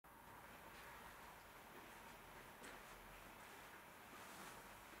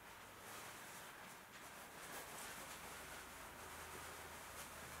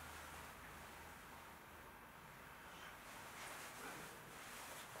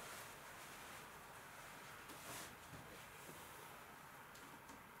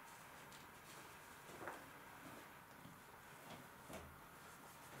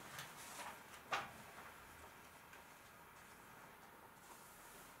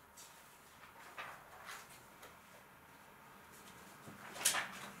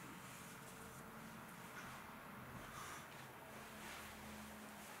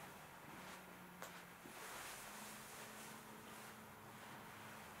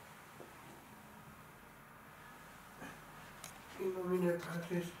nomine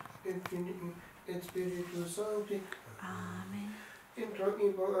Patris et Filii et Spiritus Sancti. Amen. Intro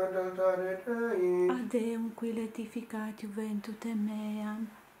ibo ad altare Dei. Ad Deum qui laetificat juventud meam.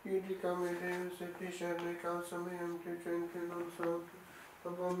 Judicam Deus et discerne causa meam clicente non sanctum.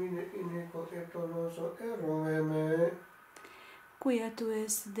 Abomine iniquo et doloso eroe me. Quia tu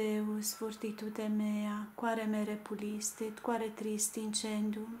es Deus fortitude mea, quare me repulistit, quare tristi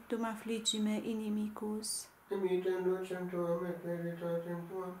incendum, dum affligime inimicus. Emitem lucem tuam et veritatem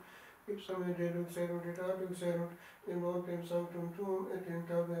tuam, ipsa me deduxerunt et adduxerunt in montem sanctum tuum et in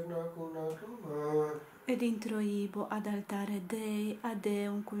tabernacula tua. Ed introibo ad altare Dei, ad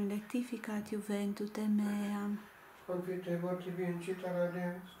Deum cum lectificat juventud meam. Confitebor tibi incitara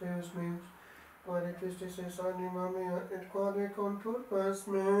Deus, Deus meus, quare tristis es anima mea, et quare conturbas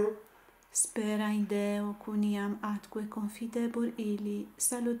me. Spera in Deo cuniam atque confidebur illi,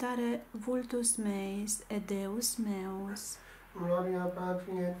 salutare vultus meis et Deus meus. Gloria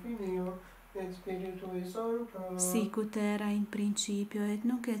Patri et Filio et Spiritui Sancto. Sicut era in principio et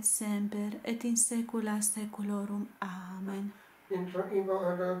nunc et semper et in saecula saeculorum. Amen. Intro ibo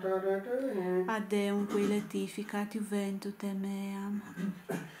ad altare Dei. Ad Deum qui laetificat juventud meam,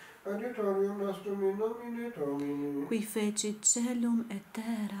 Adiutorium nostrum in nomine Domini. qui fecit celum et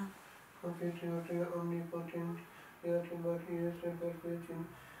terra. Confitio te omnipotent, beatum Pius et perfectum,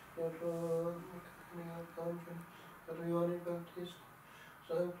 beatum Arcangel, beatum Ioannis Baptista,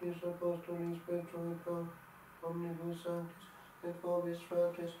 sanctis apostolis Petro et Paul, omnibus sanctis, et vobis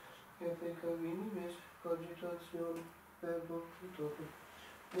fratres, et peccavinimis cogitatione verbo totum.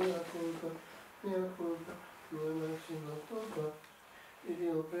 Mea culpa, mea maxima culpa.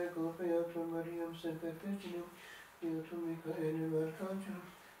 Ideo prego, beatum Mariam semper virginum, beatum Michaelem Archangelum,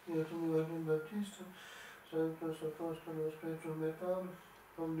 beatum Ioannis Baptista, sanctos apostolos Petro et Paul,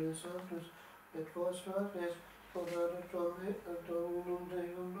 omnes sanctos, et vos fratres, orare pro me ad Dominum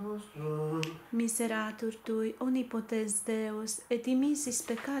Deum nostrum. Miseratur tui, omnipotens Deus, et dimissis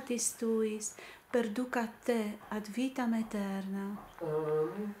peccatis tuis, perducat te ad vitam aeterna.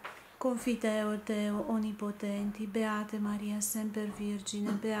 Amen. Confideo Deo omnipotenti, Beate Maria semper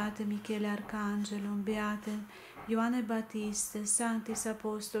Virgine, Beate Michele Arcangelum, Beate Ioanne Baptiste, Sanctis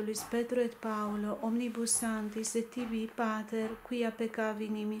Apostolis Petro et Paulo, omnibus sanctis et tibi Pater, quia peccavi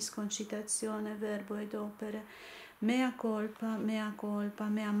nimis concitatione, verbo et opere, mea culpa,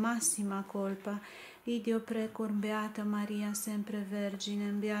 mea massima culpa, ideo precur Beata Maria sempre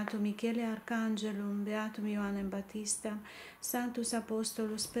Virginem, Beatum Michele Arcangelum, Beatum Ioannem Baptistam, Sanctus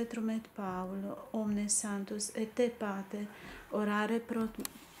Apostolus Petrum et Paulo, omnes sanctus et te Pater, orare pro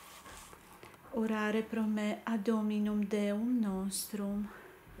me ad Dominum Deum nostrum.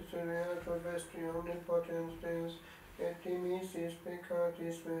 Misereatur vestri omnipotens Deus, et dimissis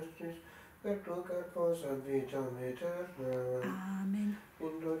peccatis vestris, perducat vos ad vitam aeterna. Amen.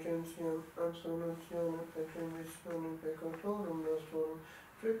 Indulgentiam, absolutionem et remissionem peccatorum nostrorum,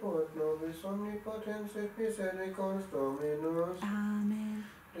 tribuat nobis omnipotens et misericordias Dominus. Amen.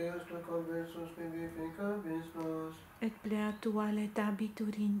 Deus tu conversus vivificabis nos, Et plea tua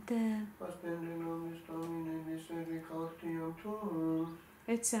letabitur in te, aspende nobis Domine misericordiam tuum,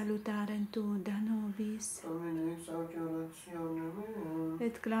 et salutarem tu da nobis, Domine exaudi orationem meam,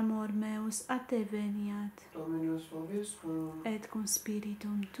 et clamor meus a te veniat, Dominus vobiscum. et cum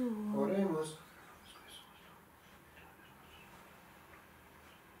spiritum tuum. Oremus.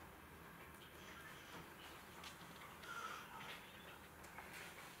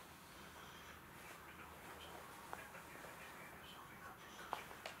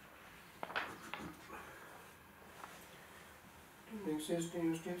 Existi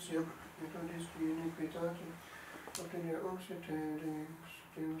justitiam, et odisti iniquitatem, opteria uxite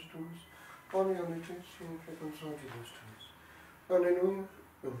Deus tuus, omnia letizia et reconsortibus tuis. Alleluia.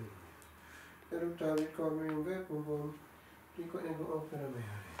 Amen. Eructavit cor meum verbum vom, dico ego opera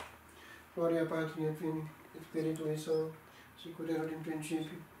mea. Gloria Patri et Filii et Spiritui Sancti, sicut erat in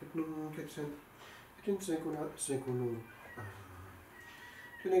principio et nunc et semper et in saecula saeculorum. Amen.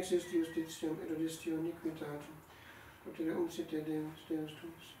 Ten existi justitiam et odisti iniquitatem, opteria uxite Deus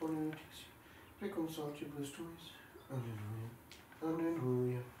tuus, omnia letizia, reconsortibus tuis. Alleluia.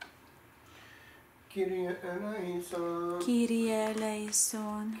 Alleluia. Kyrie eleison. Kyrie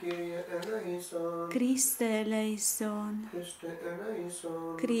eleison. Kyrie eleison. Christe eleison. Christe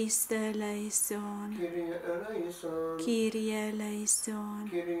eleison. Christe eleison. Kyrie eleison. Kyrie eleison.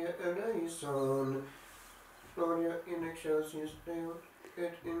 Kyrie eleison. Gloria in excelsis Deo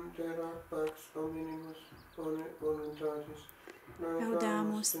et in terra pax omnibuus bone voluntatis.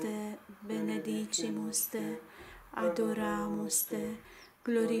 Laudamus te, benedicimus te, adoramus te,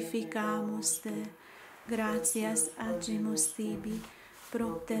 glorificamus te, gratias agimus tibi,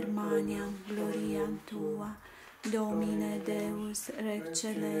 propter maniam gloriam tua, Domine Deus Rex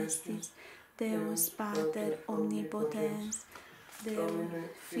Celestis, Deus Pater Omnipotens, Deus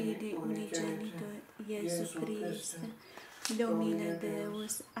Filii Unigenitor, Iesu Christe, Domine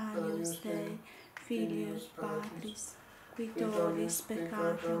Deus Agnus Dei, Filius Patris, qui tollis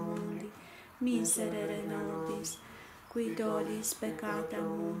peccata mundi, miserere nobis, qui tollis peccata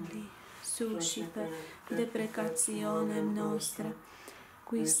mundi, suscipe deprecationem nostra,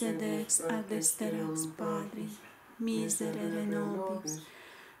 qui sedex ad desterax Patri, miserere nobis,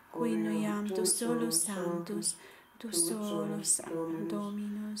 qui nuiam tu solus sanctus, tu solus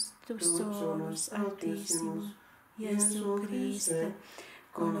Dominus, tu solus Altissimum, Iesu Christe,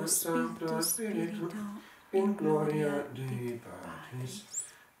 con lo Spiritu Spiritu, in gloria Dei Patris.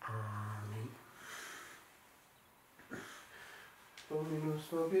 Amen. Dominus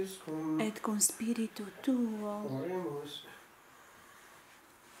vobiscum, Et con Spiritu tuo, oremus.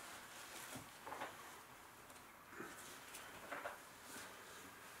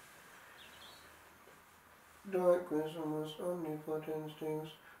 Doque sumus omnipotens Deus,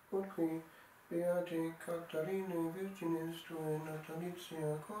 ut qui beati Catarinae Virginis tuae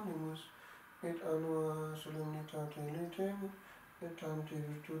natalitia conimus, et annua solemnitate letemit, et tante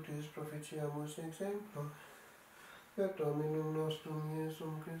virtutis proficiamus exemplo, per Dominum nostrum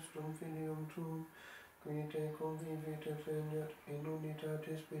Iesum Christum Filium Tuum, qui te convivit et regnat in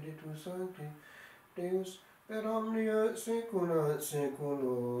unitate Spiritus Sancti, Deus per omnia saecula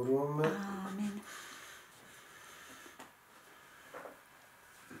saeculorum. Amen.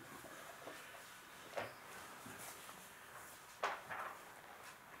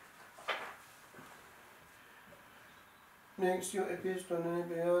 Nextio epistolae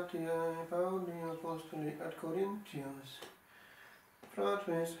Beatiae Pauli Apostoli ad Corinthios.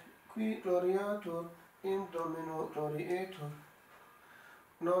 Fratres, qui gloriatur in Domino glorietur,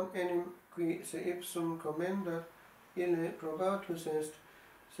 non enim qui se ipsum commendat, ille probatus est,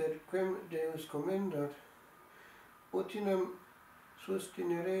 sed quem Deus commendat, utinam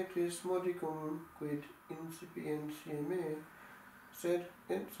sustineretis modicum quid incipientiae me, sed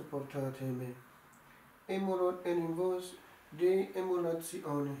insupportate me. Emulut enim vos de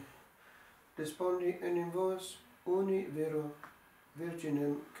emulatione, despondi enim vos uni vero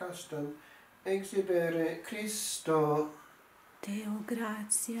virginem castam exhibere Christo. Deo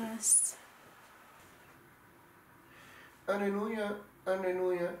gratias. Alleluia,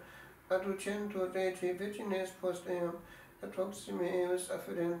 alleluia, adducentur regi virgines post eam, et proxime eos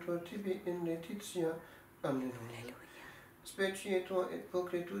afferentur tibi in letitia. Alleluia. Specie tua et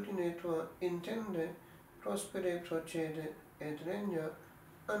pulcritudine tua intende, prospere procede et regna.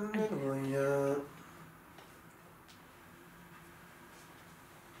 Alleluia.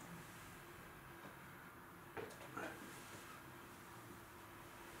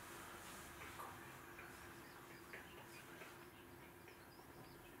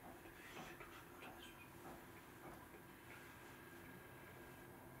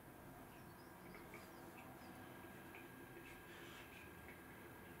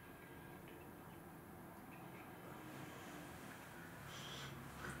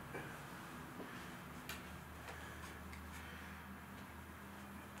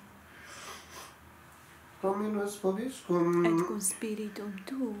 Dominus vobiscum. Et cum Spiritum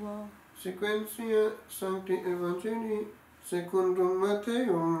tuo. Sequentia Sancti Evangelii secundum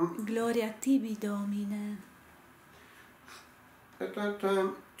Matteum. Gloria tibi, Domine. At that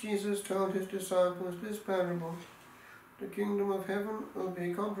time Jesus told his disciples this parable. The kingdom of heaven will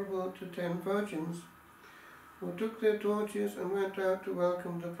be comparable to 10 virgins, who took their torches and went out to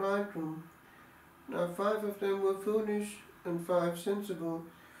welcome the bridegroom. Now 5 of them were foolish and 5 sensible.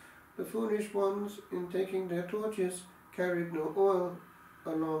 The foolish ones, in taking their torches, carried no oil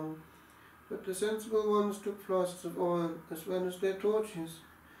along, but the sensible ones took flasks of oil as well as their torches.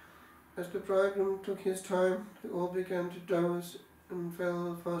 As the bridegroom took his time, they all began to doze and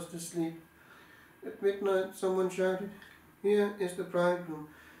fell fast asleep. At midnight someone shouted, "Here is the bridegroom,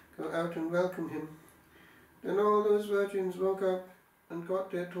 go out and welcome him." Then all those virgins woke up and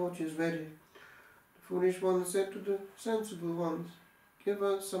got their torches ready. The foolish ones said to the sensible ones, "Give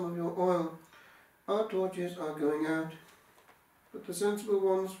us some of your oil, our torches are going out." But the sensible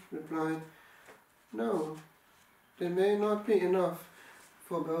ones replied, "No, there may not be enough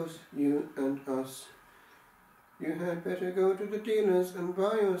for both you and us. You had better go to the dealers and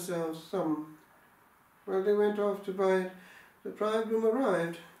buy yourselves some." While they went off to buy it, the bridegroom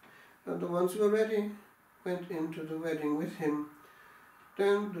arrived, and the ones who were ready went into the wedding with him.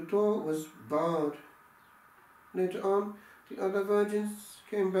 Then the door was barred. Later on, the other virgins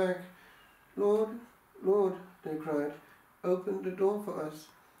came back. "Lord, Lord, they cried, open the door for us.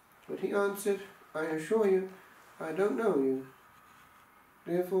 But he answered, I assure you, I don't know you.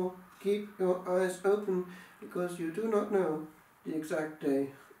 Therefore, keep your eyes open, because you do not know the exact day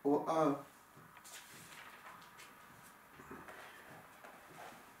or hour.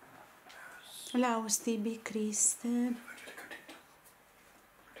 Laus tibi Christe.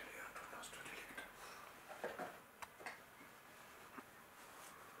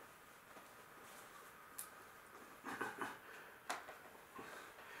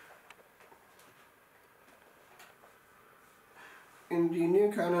 In the new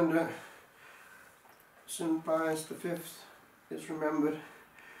calendar, St. Pius V is remembered.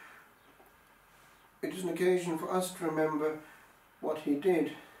 It is an occasion for us to remember what he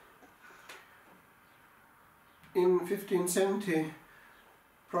did. In 1570,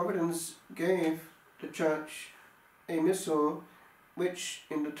 Providence gave the Church a missal which,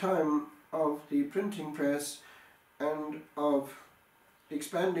 in the time of the printing press and of the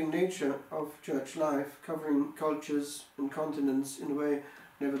expanding nature of church life, covering cultures and continents in a way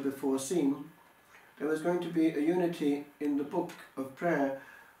never before seen, there was going to be a unity in the book of prayer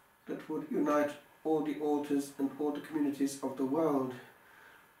that would unite all the altars and all the communities of the world.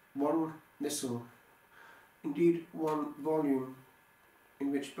 One missal, indeed one volume, in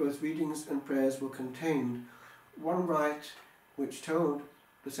which both readings and prayers were contained. One rite which told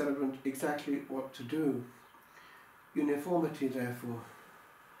the celebrant exactly what to do. Uniformity, therefore.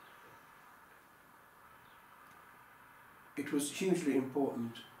 It was hugely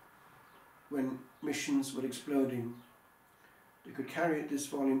important when missions were exploding. They could carry this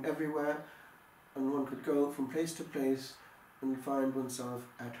volume everywhere, and one could go from place to place and find oneself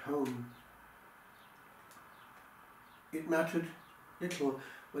at home. It mattered little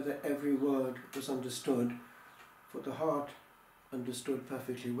whether every word was understood, for the heart understood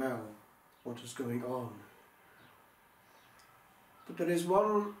perfectly well what was going on. But there is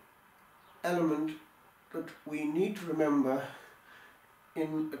one element that we need to remember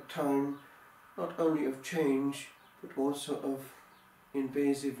in a time not only of change, but also of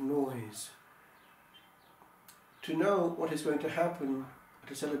invasive noise. To know what is going to happen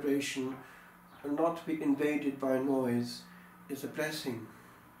at a celebration and not to be invaded by noise is a blessing.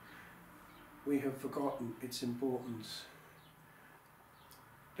 We have forgotten its importance.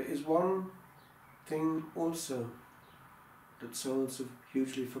 There is one thing also that souls have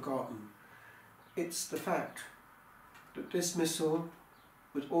hugely forgotten. It's the fact that this missal,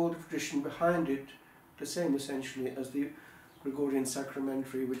 with all the tradition behind it, the same essentially as the Gregorian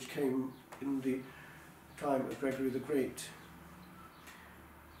sacramentary which came in the time of Gregory the Great,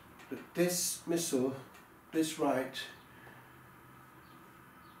 that this missal, this rite,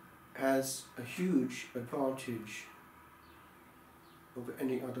 has a huge advantage over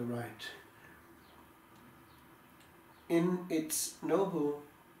any other rite. In its noble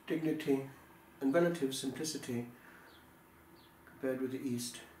dignity and relative simplicity compared with the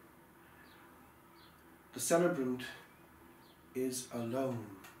East, the celebrant is alone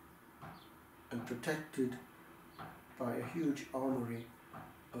and protected by a huge armoury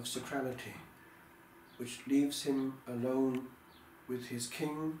of sacrality, which leaves him alone with his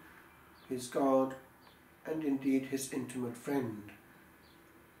king, his God, and indeed his intimate friend,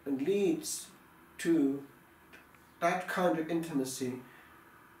 and leads to that kind of intimacy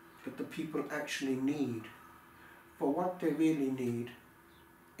that the people actually need. For what they really need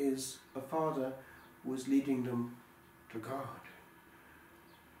is a Father who is leading them to God,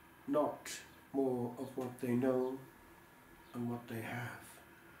 not more of what they know and what they have.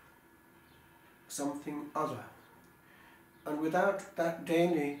 Something other. And without that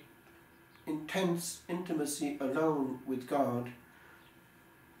daily, intense intimacy alone with God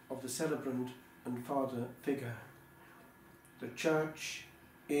of the celebrant and Father figure, the Church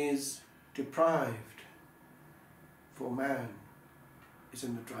is deprived, for man is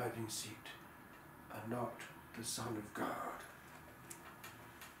in the driving seat and not the Son of God.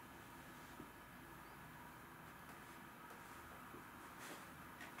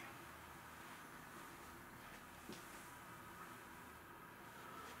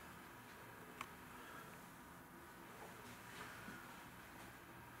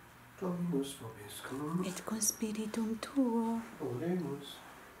 Dominus vobiscum, Et con spiritum tuo. oremus.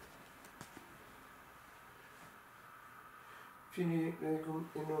 Fini regum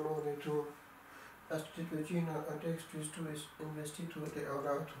in honore tuo, astit Virgina ad extris tuis investitur de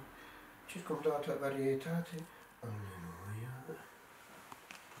auratum, circumdata varietate. Alleluia.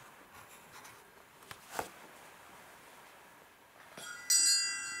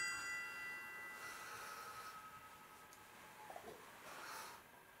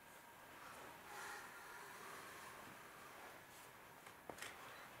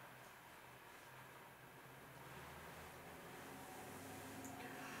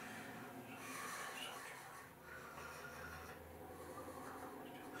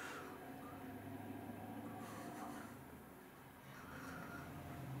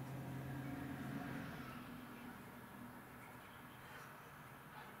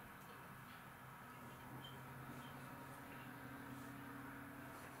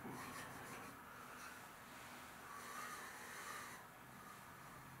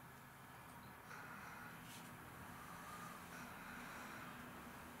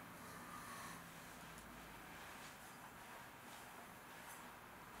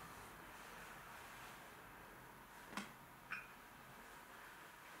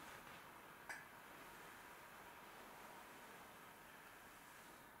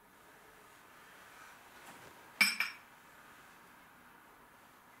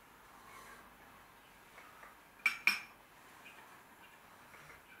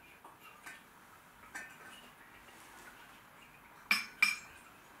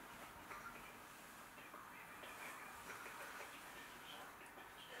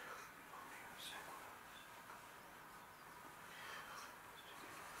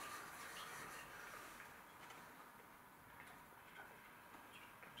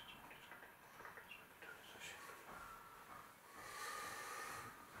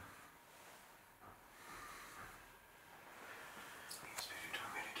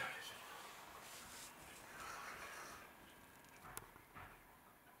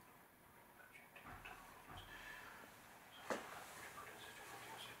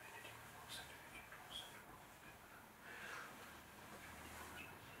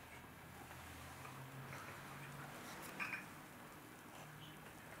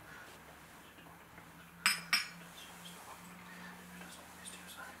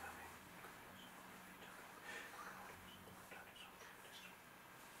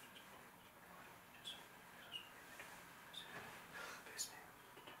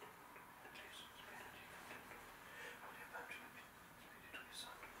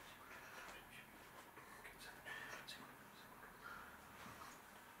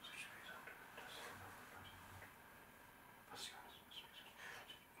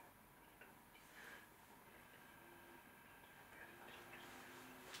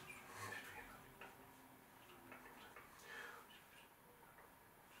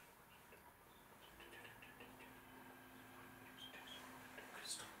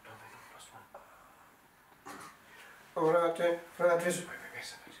 orate fratres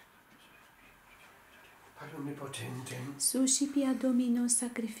omnipotentem suscipia Dominus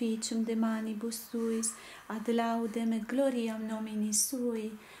sacrificium de manibus tuis ad laudem et gloriam nomini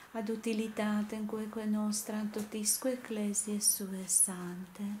sui ad utilitatem quoque nostra totisque ecclesiae sue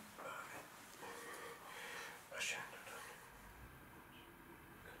sante.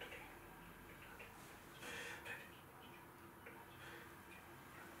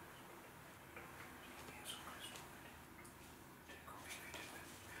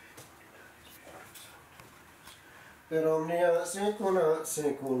 per omnia saecula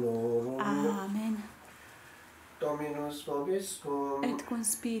saeculorum. Amen. Dominus vobiscum, Et cum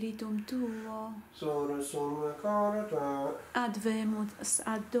spiritum tuo, sorus sum carta, advemus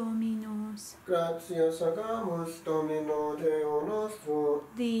ad Dominus, gratias agamus Domino Deo nostro,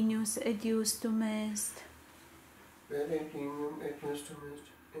 dignus et justum est, benedictum et justum est,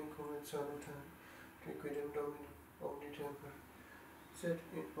 in cum et salutem, requidem Domino omni tempore, sed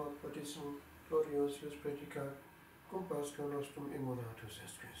in hoc potissimo gloriosius predicat, cum Pascha nostrum immolatus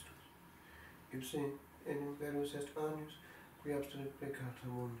est Christus. Ipse in imperus est agnus, qui abstinet peccata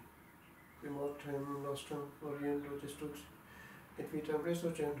mundi, qui mortem nostrum moriendo destruxit, et vitam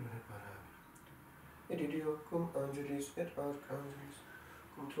resurgentur reparabit. Et Ideo cum angelis et archangelis,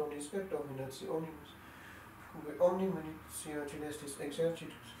 cum tronis et dominationibus, cum omni militia celestis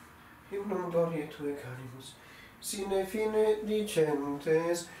exercitus, hymnum gloriae Tue carimus, sine fine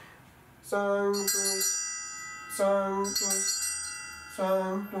dicentes, Sanctus, Sanctus,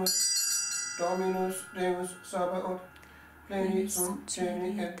 Sanctus, Dominus Deus Sabaoth, pleni sunt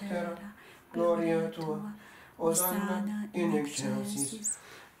celi et terra, gloria Tua, Hosanna in excelsis,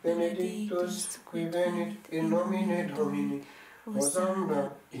 benedictus qui venit in nomine Domini,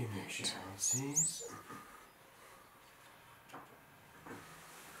 Hosanna in excelsis.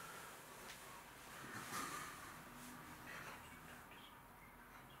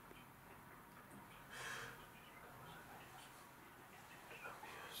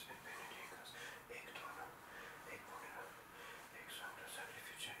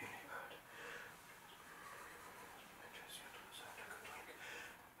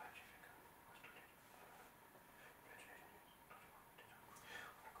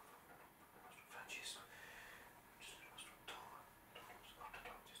 Francisco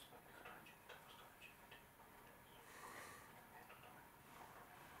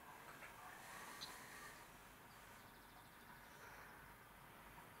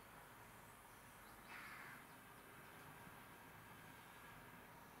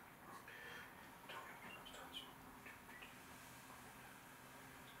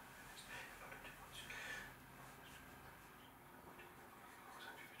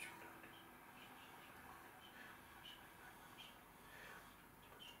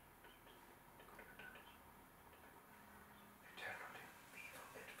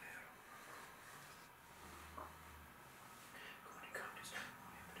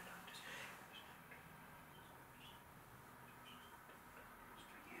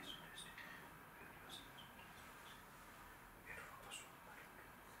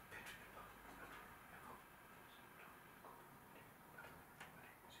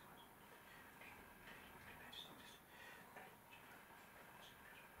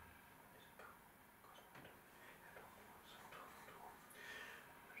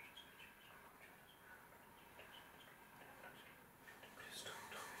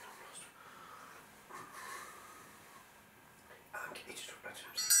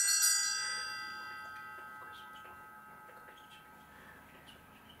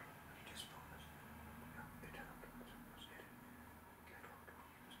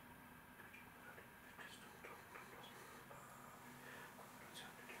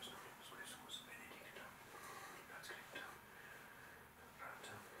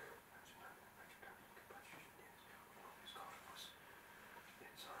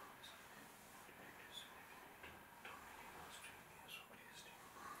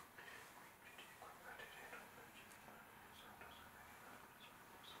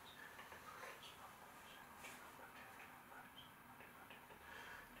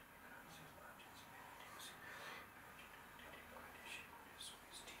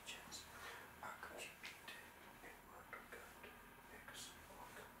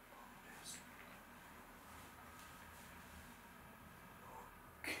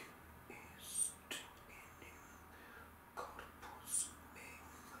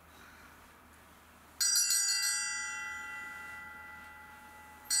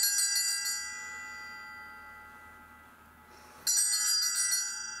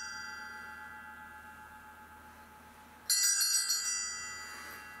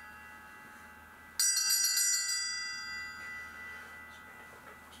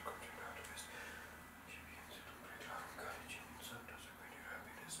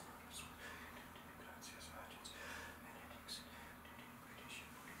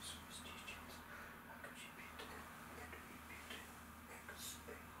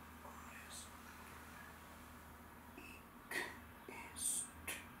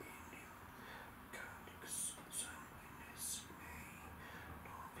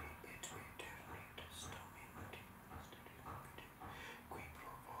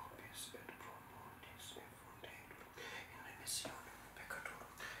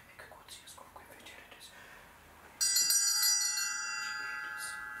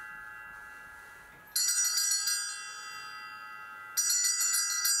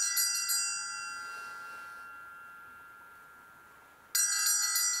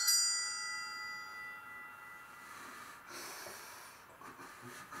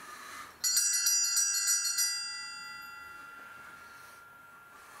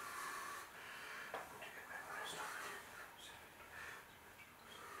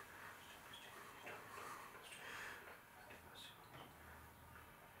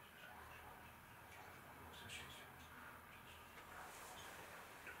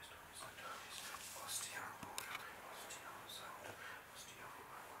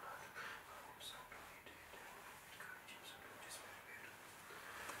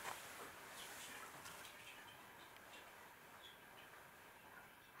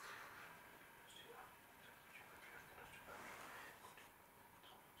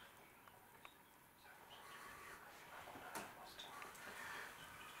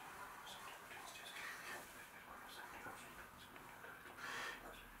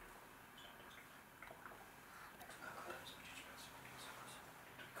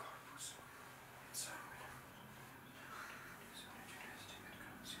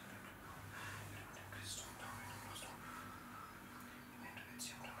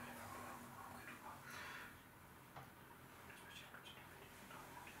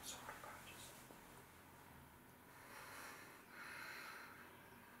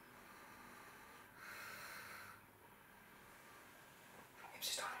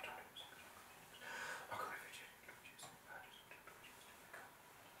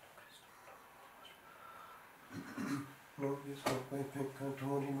nobis hoc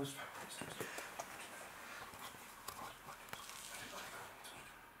peccatoribus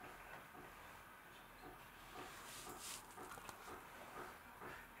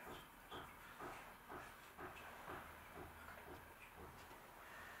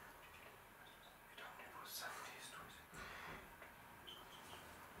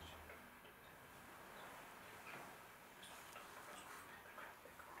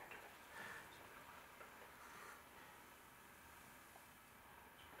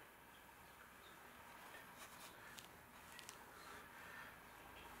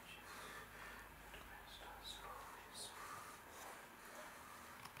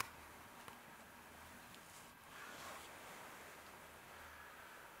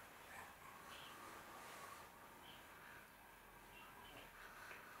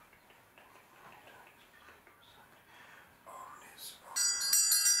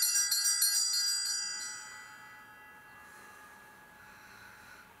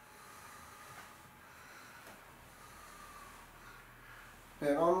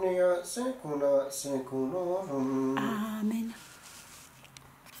per omnia saecula saeculorum. Amen.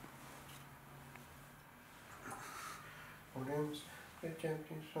 Oremus,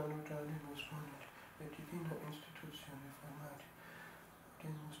 preceptis salutarimus bonit, et divina institutione formati.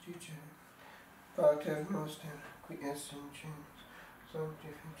 Oremus dicere, Pater noster, qui es in celis,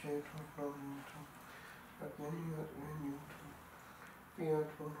 sanctificetur nomen tuum, adveniat regnum tuum, fiat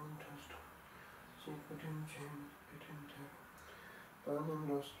voluntas tua, sicut in cielo et in terra. Panem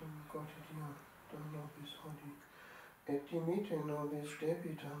nostrum quotidianum da nobis hodie, et dimitte nobis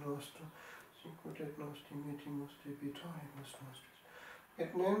debita nostra, sicut et nos dimittimus debitoribus nostris.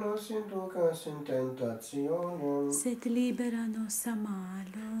 Et ne nos inducas in tentationem, Sed libera nos a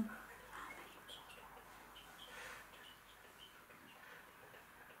malo.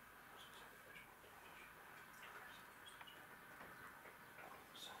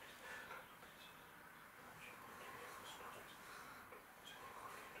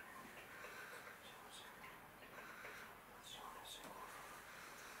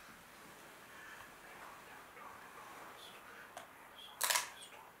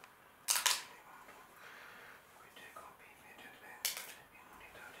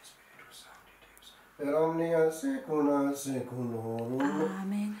 per omnia saecula saeculorum.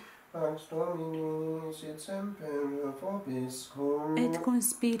 Amen. Pax Domini sit semper vobiscum. Et cum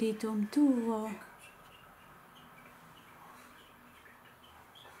spiritum tuo.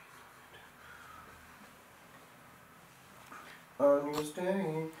 Agnus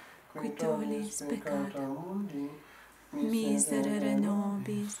Dei, qui Qui tollis tollis peccata peccata mundi, miserere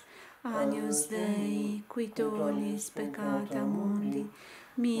nobis. Agnus Dei, qui tollis peccata mundi,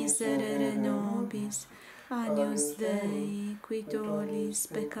 miserere nobis. Agnus Dei, qui tollis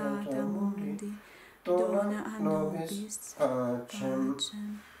peccata mundi, dona a nobis pacem.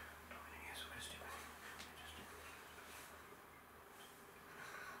 pacem.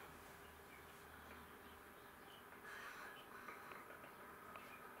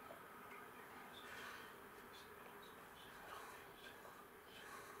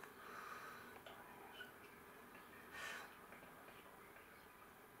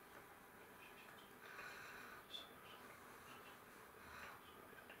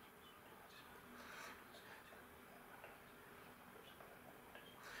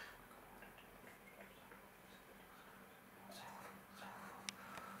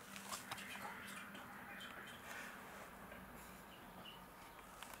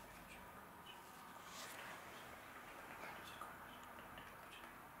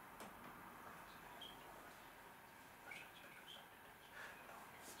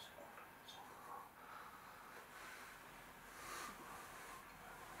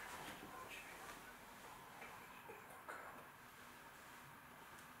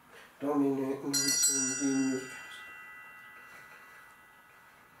 Domine non sum dignus.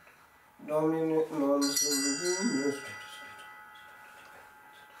 Domine non sum dignus.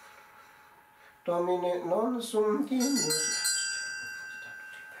 Domine non sum dignus.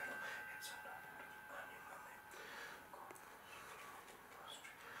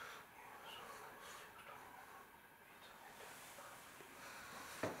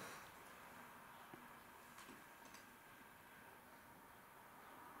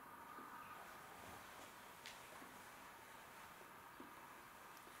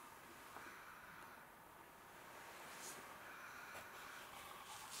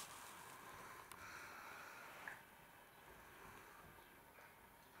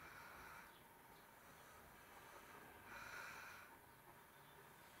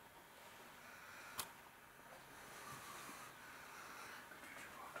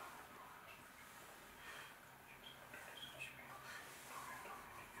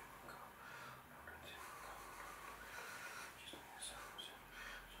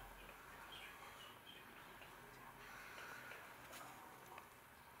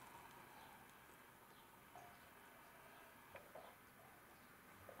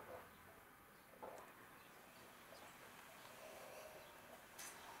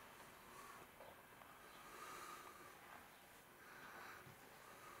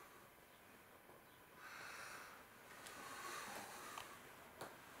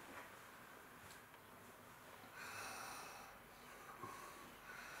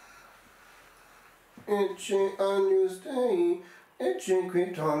 ecce agnus Dei, ecce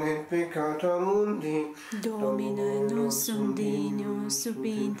qui tollit peccata mundi. Domine, non sum dignus sub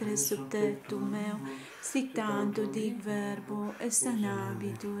intre sub tectum meo, sic tanto dic verbo, et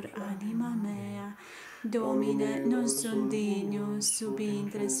sanabitur anima mea. Domine, non sum dignus sub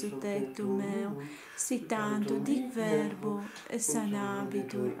intre sub tectum meo, sic tanto dic verbo, et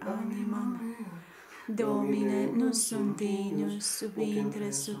sanabitur anima mea. Domine, non sum dignus sub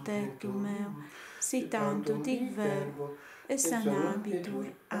intre sub tectum meo, sic tanto dic verbo, et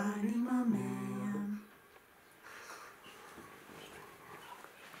sanabitur anima mea.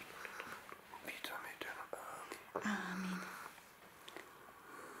 Amen.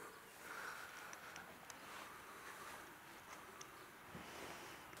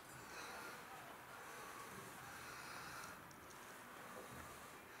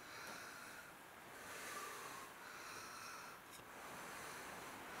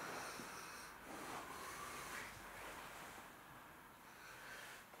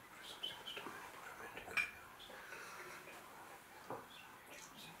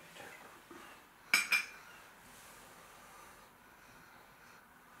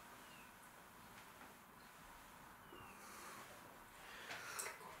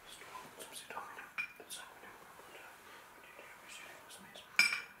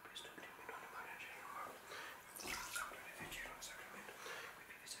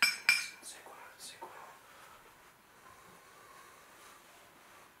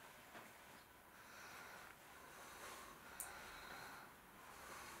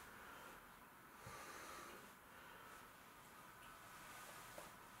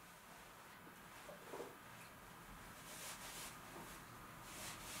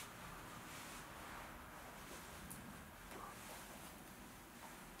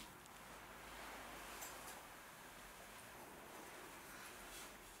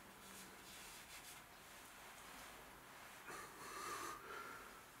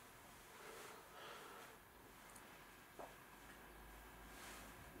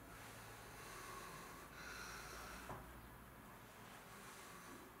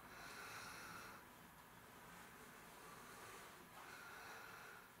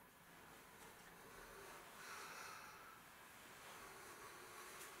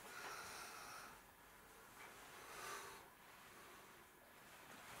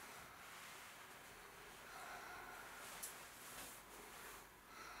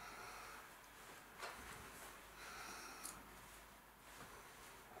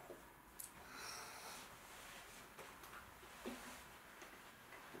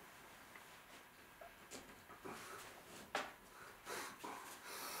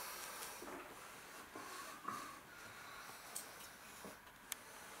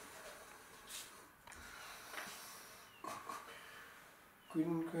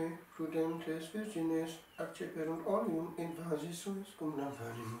 Quidunque prudentes virgines acceperunt oleum in vasis suis cum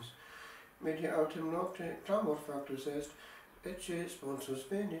lampadimus. Media autem nocte clamor factus est, ecce sponsus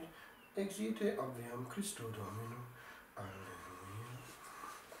venit, exite obviam Christo Domino. Alleluia.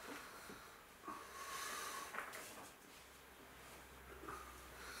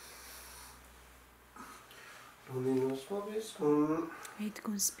 Dominus vobiscum. Et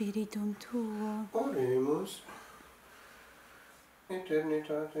cum spiritum tuo. Oremus.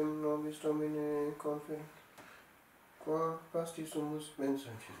 Eternitatem nobis Domine conferit, qua pasti sumus mensa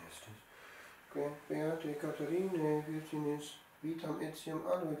celestis, que beate Catarinae Virginis vitam etiam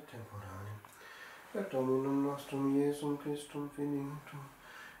aluit temporale, per Dominum nostrum Iesum Christum finitum,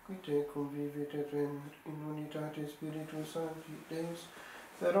 qui te convivit et regnat in unitate Spiritus Sancti Deus,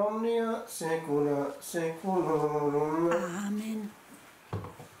 per omnia saecula saeculorum. Amen.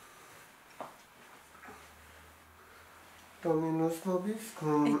 Dominus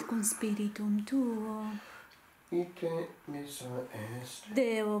vobiscum. Et cum spiritum tuo. Ite missa est.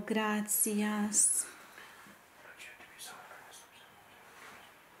 Deo gratias.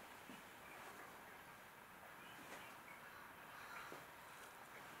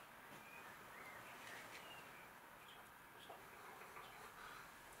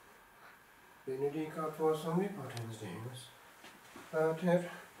 Benedicat vos omnipotens Deus,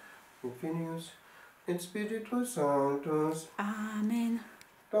 Pater, et Filius, et Spiritus Sanctus. Amen.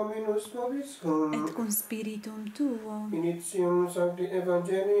 Dominus vobiscum. Et cum spiritum tuo. Initium Sancti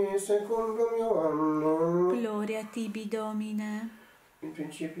Evangelii secundum Ioannem. Gloria tibi, Domine. In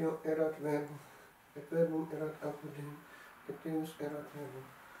principio erat verbum, et verbum erat apud Deum, et Deus erat verbum.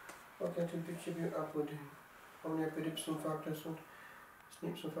 Hoc et in principio apud Deum. Omnia per ipsum facta sunt,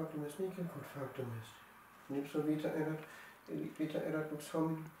 ipsum factum est nihil quod factum est. In ipsum vita erat, vita erat lux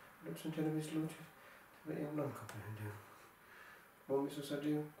hominum, lux in tenebris lucis, tibi eum non comprehendeum. Momisus ad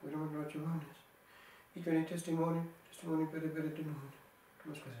Deo, quidem in Johannes. Icveni testimonium pere de lumine.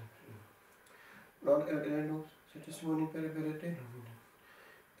 Tumus present. Non erat lux, sed testimonium pere de lumine.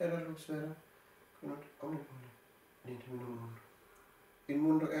 Erat lux vera, quod omni mundo, intim mundo. In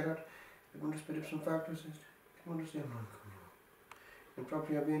mundo erat, et mundus per ipsum factus est, et mundus iam non communio. In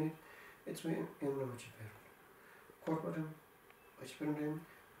propria venit, et sui iam non vociferunt. Corporum, vociferunt eum,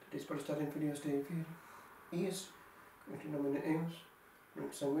 et potestatem Filius Dei Fili. Iis, quid in nomine eus,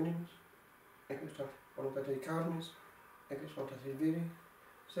 nunc sanguinimus, equis voluntate carnis, equis voluntate viri,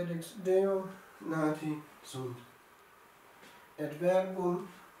 sed ex Deo nati sunt. Et verbum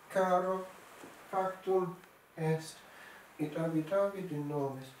caro factum est, et habitavit in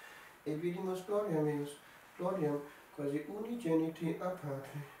nobis, et vidimus gloriam eius, gloriam quasi unigeniti a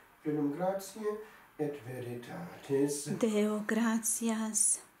Patre, plenum gratiae et veritatis. Deo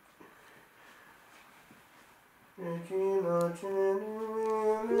gratias. Ecina Ceni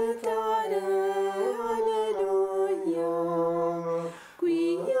Letare, alleluia,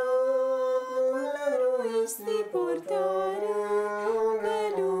 quia meruisti portare,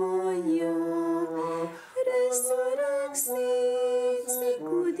 alleluia, resurrexit,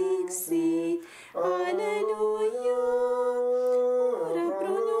 sicut dixit, alleluia, ora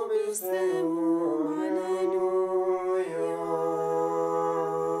pro nobis Deum, alleluia.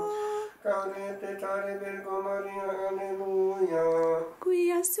 Carete tare Virgo Maria, alleluia.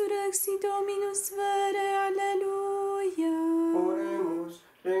 Quia surrexit Dominus vere, alleluia. Oremus,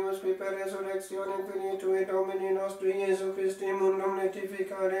 Deus qui per resurrectionem Filii Tui Domini nostri Iesu Christi mundum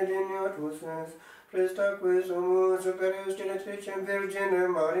rectificare dignatus est, prestaque sumus superius genetricem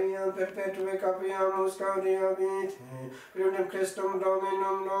Virginem Mariam perpetue capiamus gaudia vitae, per Christum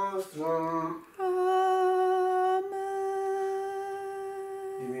Dominum nostrum. Amen.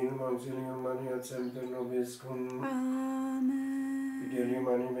 Divinum auxilium maniat semper nobiscum. Amen. Fidelium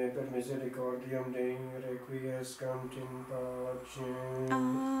anime per misericordiam Dei requiescant in pace.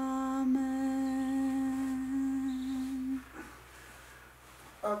 Amen.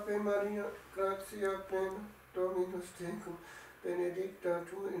 Ave Maria, gratia plena, Dominus tecum, benedicta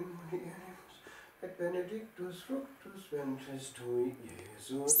tu in mulieribus, et benedictus fructus ventris tui,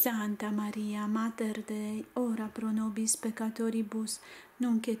 Iesus. Santa Maria, Mater Dei, ora pro nobis peccatoribus,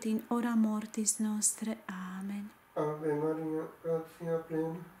 nunc et in hora mortis nostre. Amen. Ave Maria, gratia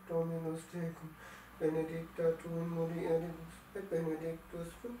plena, Dominus tecum, benedicta tu in mulieribus, et benedictus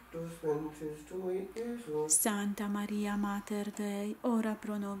fructus ventris tui, Iesus. Santa Maria, Mater Dei, ora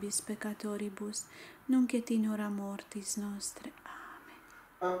pro nobis peccatoribus, nunc et in hora mortis nostre. Amen.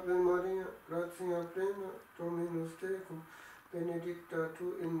 Ave Maria, gratia plena, Dominus tecum, benedicta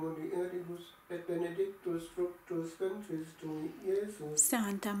tu in mulieribus, et benedictus fructus ventris tui, Iesus.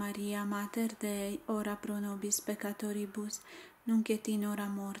 Santa Maria, Mater Dei, ora pro nobis peccatoribus, nunc et in hora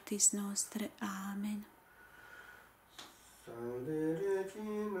mortis nostre. Amen. Salve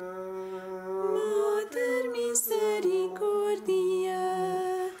Regina, Mater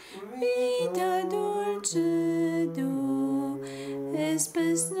misericordiae, vita dulcedo,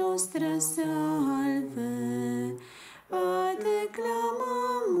 espes nostra salve, a te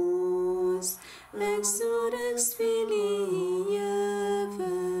clamamus, exsurrex Filii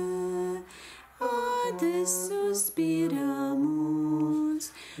Eve, a te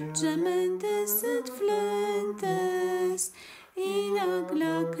suspiramus, gementes et flentes, in ac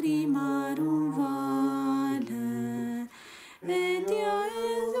lacrimarum vale, et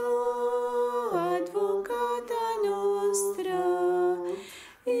Iesu advocata nostra,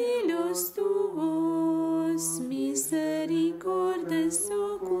 illos tuos misericordes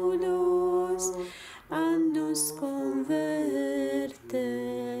oculos, annus converte,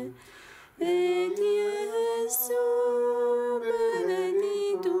 et Iesu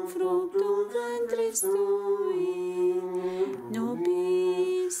benedictum fructum ventris tui,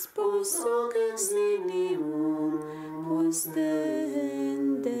 nobis post hoc exilium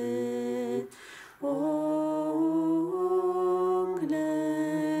postende. O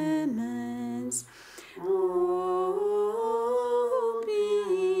clemens, o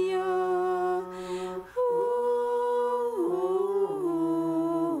pia, o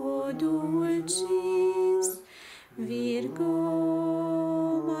dulcis Virgo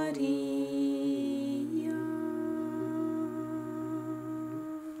Maria.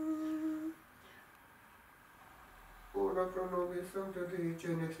 ora pro nobis Sancta Dei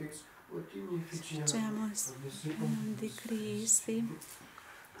Genetrix, ut dignificiamus Gemus in nomine di Christi.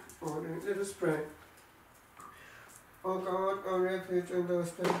 Let us pray. O God, our refuge and our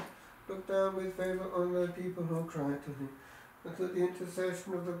strength, look down with favor on thy people who cry to thee, and through the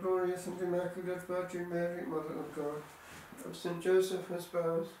intercession of the glorious and immaculate Virgin Mary, Mother of God, of Saint Joseph, her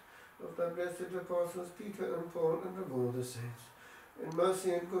spouse, of thy blessed apostles Peter and Paul, and of all the saints. In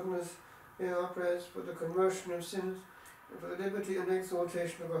mercy and goodness, hear our prayers for the conversion of sinners, and for the liberty and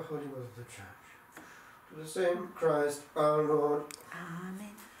exaltation of our Holy Mother the Church. To the same Christ our Lord.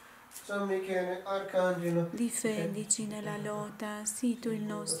 Amen. San Michele, Arcangelo, Difendici nella lotta, sii tu il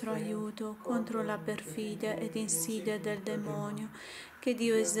nostro aiuto contro la perfidia ed insidia del demonio, che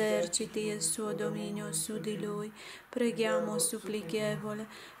Dio eserciti il suo dominio su di lui. Preghiamo supplichevole,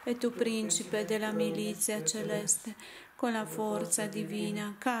 e tu, principe della milizia celeste, con la forza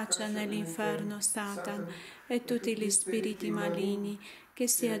divina, caccia nell'inferno Satan e tutti gli spiriti maligni che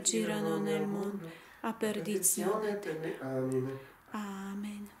si aggirano nel mondo, a perdizione.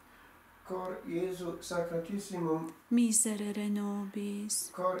 Amen. Cor Iesu sacratissimum, Miserere nobis.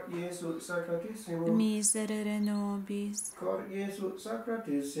 Cor Iesu sacratissimum, Miserere nobis. Cor Iesu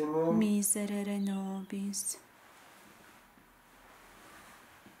sacratissimum, Miserere nobis.